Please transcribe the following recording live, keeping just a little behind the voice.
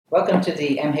Welcome to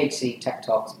the MHC Tech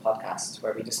Talks podcast,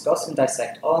 where we discuss and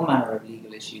dissect all manner of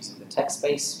legal issues in the tech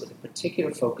space with a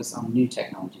particular focus on new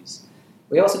technologies.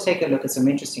 We also take a look at some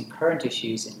interesting current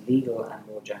issues in legal and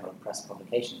more general press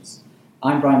publications.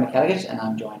 I'm Brian McElligott, and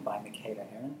I'm joined by Michaela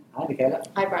Heron. Hi, Michaela.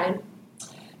 Hi, Brian.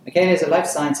 Michaela is a life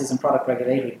sciences and product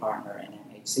regulatory partner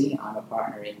in MHC. I'm a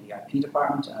partner in the IP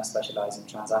department, and I specialise in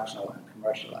transactional and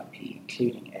commercial IP,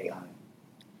 including AI.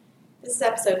 This is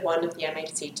episode 1 of the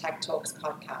MHC Tech Talks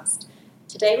podcast.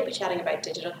 Today we'll be chatting about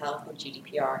digital health and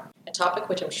GDPR, a topic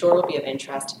which I'm sure will be of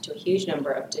interest to a huge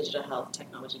number of digital health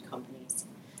technology companies.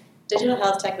 Digital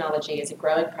health technology is a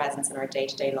growing presence in our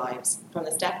day-to-day lives, from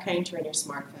the step counter in your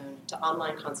smartphone to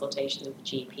online consultations with the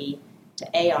GP to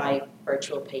AI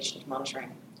virtual patient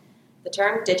monitoring. The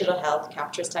term digital health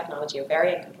captures technology of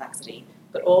varying complexity,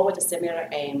 but all with a similar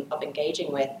aim of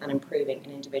engaging with and improving an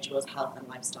individual's health and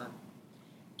lifestyle.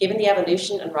 Given the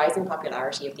evolution and rising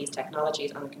popularity of these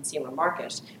technologies on the consumer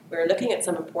market, we're looking at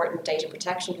some important data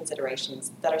protection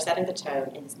considerations that are setting the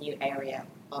tone in this new area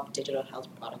of digital health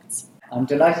products. I'm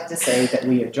delighted to say that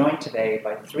we are joined today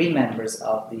by 3 members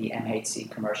of the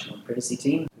MHC Commercial and Privacy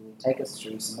team who will take us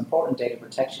through some important data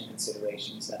protection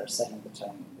considerations that are setting the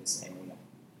tone in this area.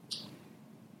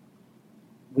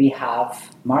 We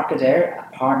have Mark Adair,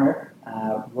 a partner,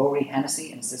 Rory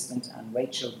Hennessy, an assistant, and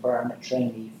Rachel Byrne, a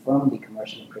trainee from the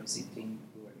Commercial and Privacy team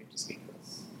who are here to speak with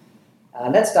us.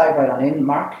 Let's dive right on in.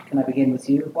 Mark, can I begin with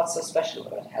you? What's so special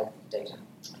about health data?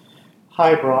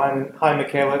 Hi Brian, hi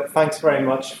Michaela, thanks very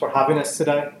much for having us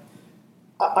today.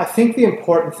 I think the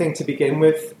important thing to begin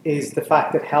with is the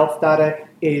fact that health data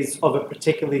is of a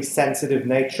particularly sensitive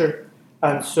nature,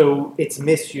 and so its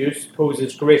misuse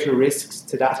poses greater risks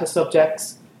to data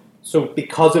subjects. So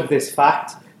because of this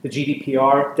fact, the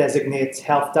GDPR designates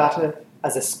health data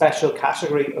as a special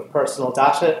category of personal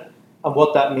data, and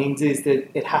what that means is that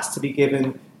it has to be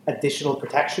given additional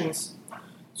protections.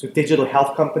 So digital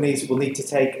health companies will need to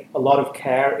take a lot of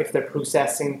care if they're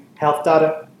processing health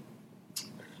data.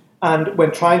 And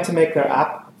when trying to make their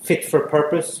app fit for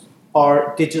purpose,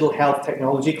 our digital health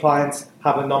technology clients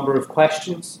have a number of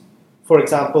questions. For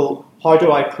example, how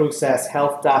do I process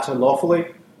health data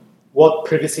lawfully? What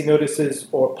privacy notices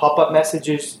or pop-up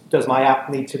messages does my app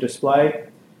need to display?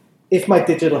 If my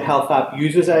digital health app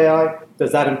uses AI,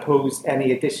 does that impose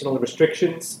any additional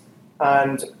restrictions?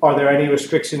 And are there any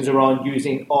restrictions around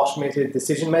using automated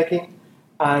decision-making?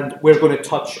 And we're going to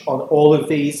touch on all of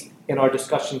these in our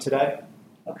discussion today.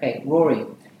 Okay, Rory,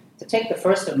 to take the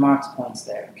first of Mark's points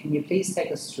there, can you please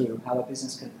take us through how a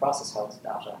business can process health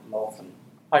data lawfully?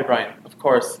 Hi Brian, of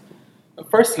course.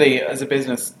 Firstly, as a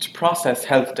business, to process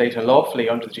health data lawfully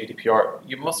under the GDPR,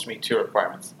 you must meet 2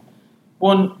 requirements.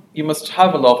 1, you must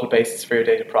have a lawful basis for your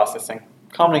data processing.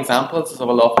 Common examples of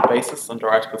a lawful basis under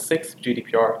Article 6 of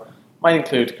GDPR might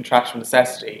include contractual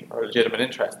necessity or legitimate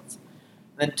interests.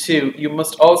 And then 2, you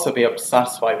must also be able to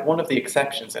satisfy one of the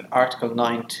exceptions in Article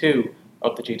 9.2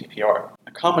 of the GDPR.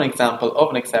 A common example of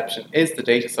an exception is the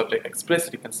data subject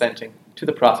explicitly consenting to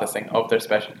the processing of their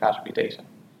special category data.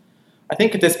 I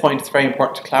think at this point it's very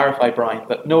important to clarify, Brian,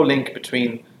 that no link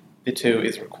between the 2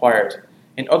 is required.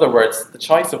 In other words, the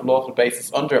choice of lawful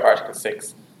basis under Article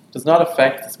 6 does not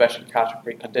affect the special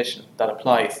category condition that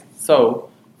applies. So,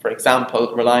 for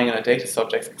example, relying on a data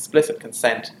subject's explicit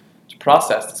consent to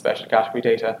process the special category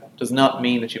data does not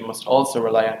mean that you must also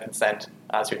rely on consent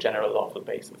as your general lawful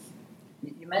basis.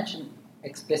 You mentioned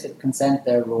explicit consent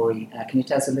there, Rory. Can you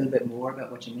tell us a little bit more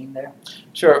about what you mean there?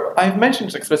 Sure. I've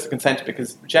mentioned explicit consent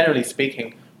because, generally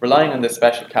speaking, relying on this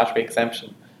special category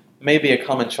exemption may be a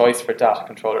common choice for data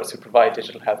controllers who provide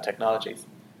digital health technologies.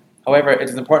 However, it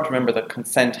is important to remember that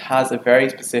consent has a very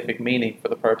specific meaning for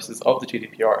the purposes of the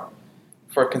GDPR.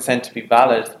 For consent to be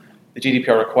valid, the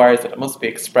GDPR requires that it must be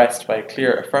expressed by a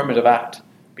clear affirmative act,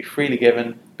 be freely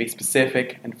given, be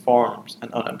specific, informed,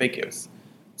 and unambiguous.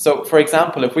 So, for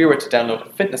example, if we were to download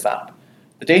a fitness app,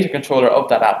 the data controller of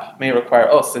that app may require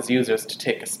us as users to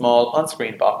tick a small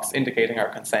on-screen box indicating our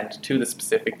consent to the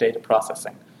specific data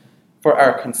processing. For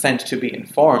our consent to be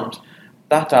informed,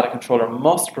 that data controller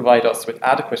must provide us with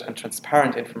adequate and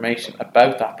transparent information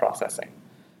about that processing.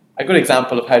 A good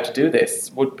example of how to do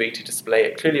this would be to display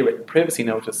a clearly written privacy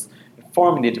notice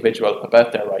informing the individual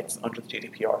about their rights under the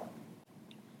GDPR.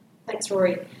 Thanks,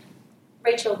 Rory.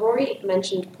 Rachel, Rory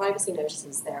mentioned privacy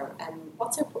notices there.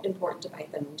 What's so important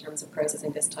about them in terms of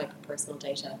processing this type of personal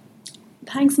data?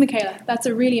 Thanks, Michaela. That's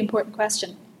a really important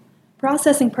question.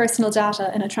 Processing personal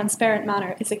data in a transparent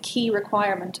manner is a key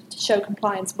requirement to show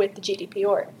compliance with the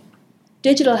GDPR.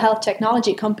 Digital health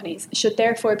technology companies should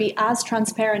therefore be as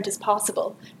transparent as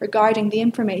possible regarding the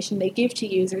information they give to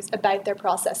users about their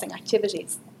processing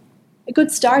activities. A good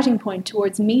starting point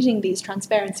towards meeting these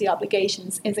transparency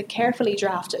obligations is a carefully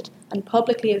drafted and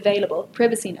publicly available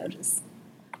privacy notice.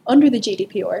 Under the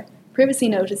GDPR, privacy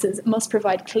notices must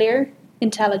provide clear,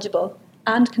 intelligible,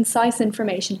 and concise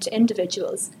information to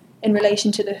individuals in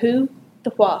relation to the who,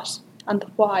 the what, and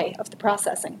the why of the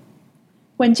processing.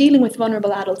 When dealing with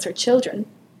vulnerable adults or children,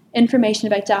 information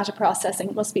about data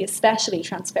processing must be especially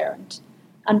transparent,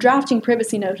 and drafting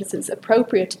privacy notices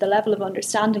appropriate to the level of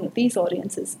understanding of these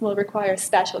audiences will require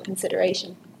special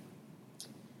consideration.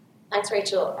 Thanks,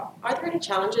 Rachel. Are there any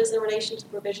challenges in relation to the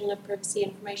provision of privacy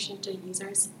information to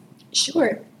users?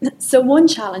 Sure. So one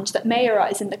challenge that may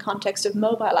arise in the context of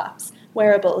mobile apps,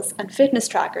 wearables, and fitness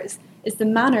trackers is the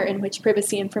manner in which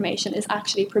privacy information is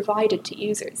actually provided to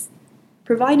users.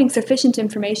 Providing sufficient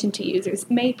information to users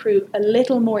may prove a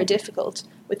little more difficult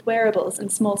with wearables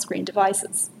and small-screen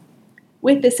devices.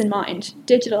 With this in mind,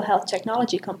 digital health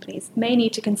technology companies may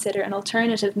need to consider an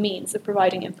alternative means of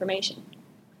providing information.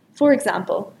 For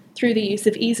example, through the use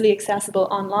of easily accessible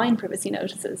online privacy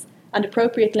notices and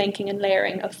appropriate linking and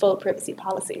layering of full privacy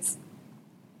policies.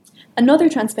 Another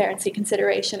transparency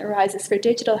consideration arises for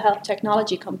digital health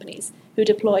technology companies who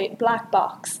deploy black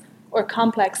box or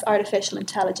complex artificial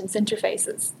intelligence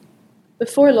interfaces.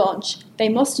 Before launch, they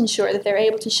must ensure that they're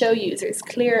able to show users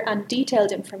clear and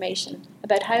detailed information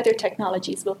about how their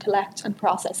technologies will collect and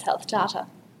process health data.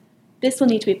 This will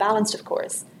need to be balanced, of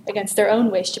course, against their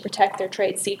own wish to protect their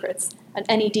trade secrets and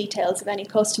any details of any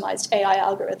customized AI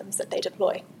algorithms that they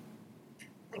deploy.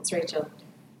 Thanks, Rachel.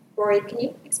 Rory, can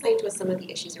you explain to us some of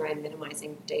the issues around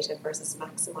minimising data versus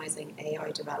maximising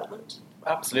AI development?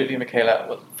 Absolutely, Michaela.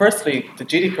 Well, firstly, the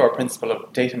GDPR principle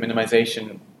of data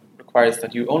minimization requires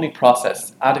that you only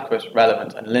process adequate,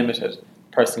 relevant, and limited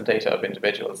personal data of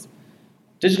individuals.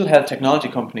 Digital health technology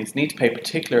companies need to pay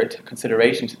particular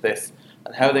consideration to this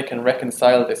and how they can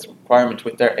reconcile this requirement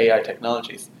with their AI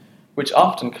technologies, which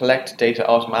often collect data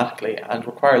automatically and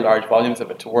require large volumes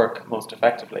of it to work most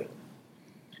effectively.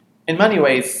 In many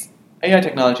ways, AI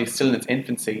technology is still in its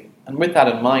infancy, and with that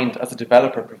in mind, as a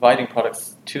developer providing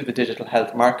products to the digital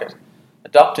health market,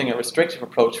 adopting a restrictive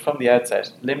approach from the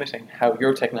outset, limiting how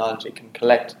your technology can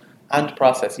collect and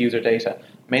process user data,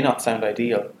 may not sound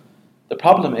ideal. The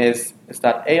problem is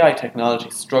that AI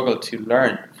technologies struggle to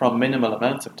learn from minimal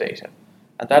amounts of data,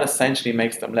 and that essentially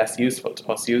makes them less useful to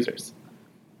us users.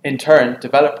 In turn,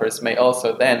 developers may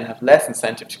also then have less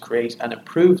incentive to create and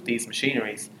improve these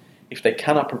machineries if they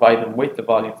cannot provide them with the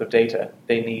volumes of data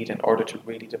they need in order to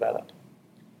really develop.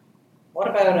 What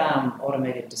about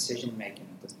automated decision making?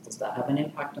 Does that have an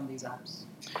impact on these apps?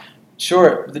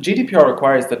 Sure, the GDPR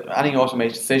requires that any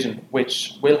automated decision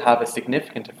which will have a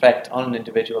significant effect on an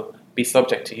individual be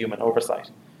subject to human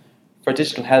oversight. For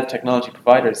digital health technology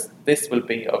providers, this will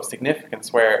be of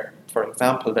significance where, for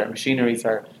example, their machineries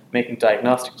are making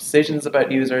diagnostic decisions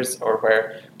about users, or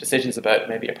where decisions about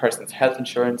maybe a person's health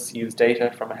insurance use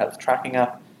data from a health tracking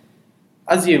app.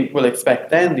 As you will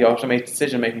expect then, the automated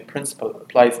decision-making principle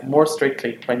applies more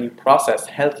strictly when you process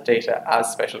health data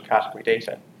as special category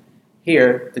data.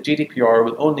 Here, the GDPR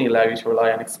will only allow you to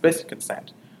rely on explicit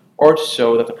consent, or to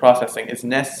show that the processing is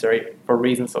necessary for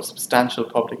reasons of substantial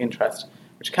public interest,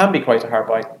 which can be quite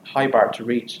a high bar to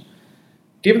reach.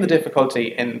 Given the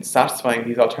difficulty in satisfying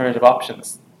these alternative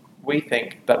options, we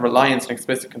think that reliance on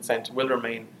explicit consent will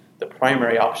remain the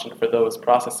primary option for those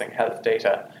processing health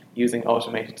data using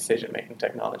automated decision-making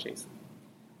technologies.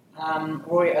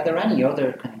 Rory, are there any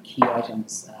other kind of key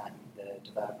items the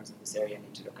developers in this area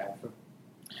need to look out for?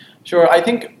 Sure, I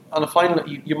think on a final,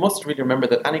 you must really remember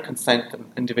that any consent that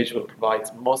an individual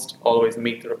provides must always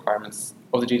meet the requirements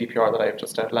of the GDPR that I have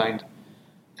just outlined.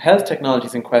 Health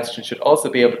technologies in question should also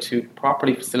be able to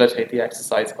properly facilitate the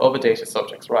exercise of a data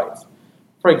subject's rights.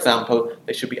 For example,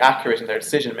 they should be accurate in their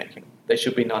decision making, they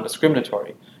should be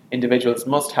non-discriminatory, individuals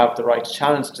must have the right to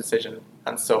challenge the decision,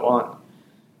 and so on.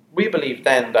 We believe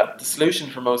then that the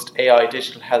solution for most AI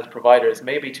digital health providers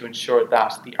may be to ensure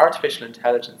that the artificial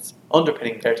intelligence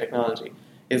underpinning their technology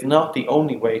is not the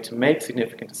only way to make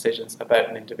significant decisions about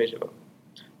an individual.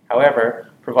 However,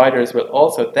 providers will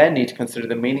also then need to consider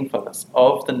the meaningfulness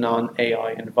of the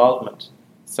non-AI involvement.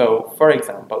 So, for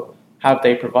example, have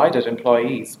they provided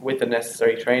employees with the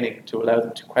necessary training to allow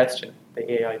them to question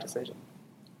the AI decision?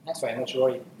 Thanks very much,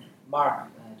 Rory. Mark,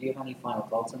 do you have any final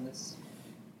thoughts on this?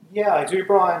 Yeah, I do,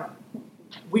 Brian.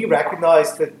 We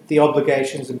recognise that the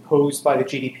obligations imposed by the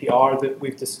GDPR that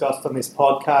we've discussed on this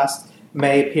podcast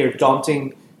may appear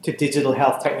daunting to digital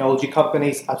health technology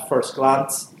companies at first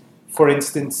glance. For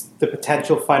instance, the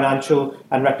potential financial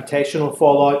and reputational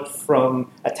fallout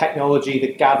from a technology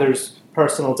that gathers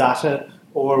personal data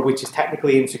or which is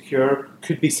technically insecure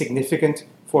could be significant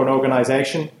for an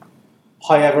organisation.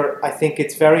 However, I think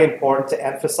it's very important to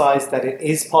emphasise that it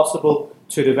is possible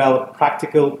to develop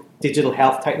practical digital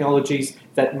health technologies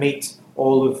that meet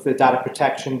all of the data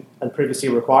protection and privacy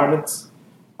requirements.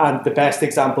 And the best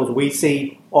examples we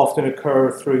see often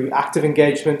occur through active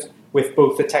engagement with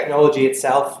both the technology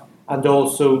itself and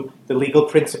also the legal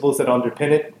principles that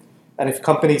underpin it. And if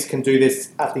companies can do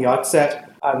this at the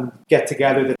outset and get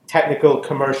together the technical,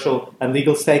 commercial and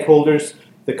legal stakeholders,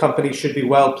 the company should be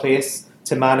well placed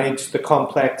to manage the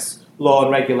complex law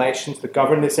and regulations that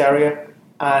govern this area.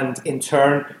 And in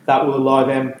turn, that will allow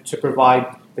them to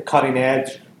provide the cutting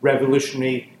edge,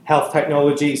 revolutionary health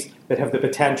technologies that have the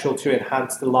potential to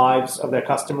enhance the lives of their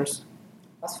customers.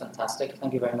 That's fantastic.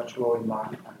 Thank you very much, Rory,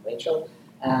 Mark and Rachel.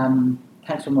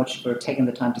 Thanks so much for taking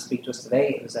the time to speak to us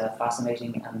today. It was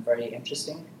fascinating and very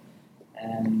interesting.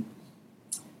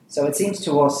 So it seems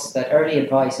to us that early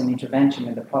advice and intervention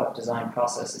in the product design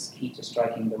process is key to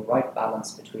striking the right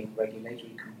balance between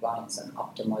regulatory compliance and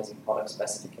optimizing product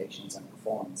specifications and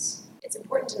performance. It's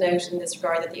important to note in this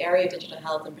regard that the area of digital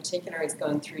health in particular is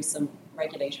going through some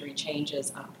regulatory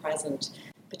changes at present,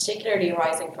 particularly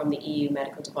arising from the EU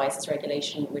medical devices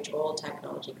regulation, which all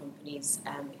technology companies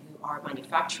who are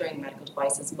manufacturing medical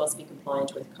devices must be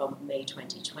compliant with come May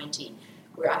 2020.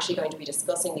 We're actually going to be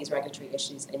discussing these regulatory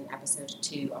issues in episode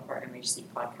 2 of our MHC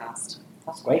podcast.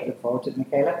 That's great. Look forward to it,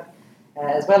 Michaela.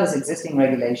 As well as existing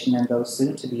regulation and those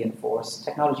soon to be enforced,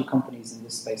 technology companies in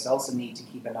this space also need to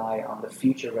keep an eye on the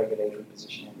future regulatory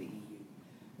position in the EU.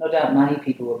 No doubt many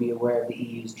people will be aware of the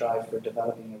EU's drive for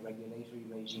developing a regulatory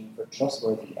regime for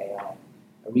trustworthy AI.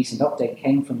 A recent update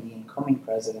came from the incoming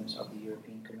President of the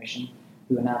European Commission,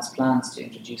 who announced plans to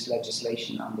introduce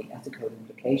legislation on the ethical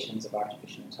implications of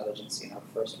artificial intelligence in our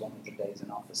first 100 days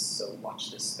in office, so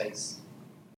watch this space.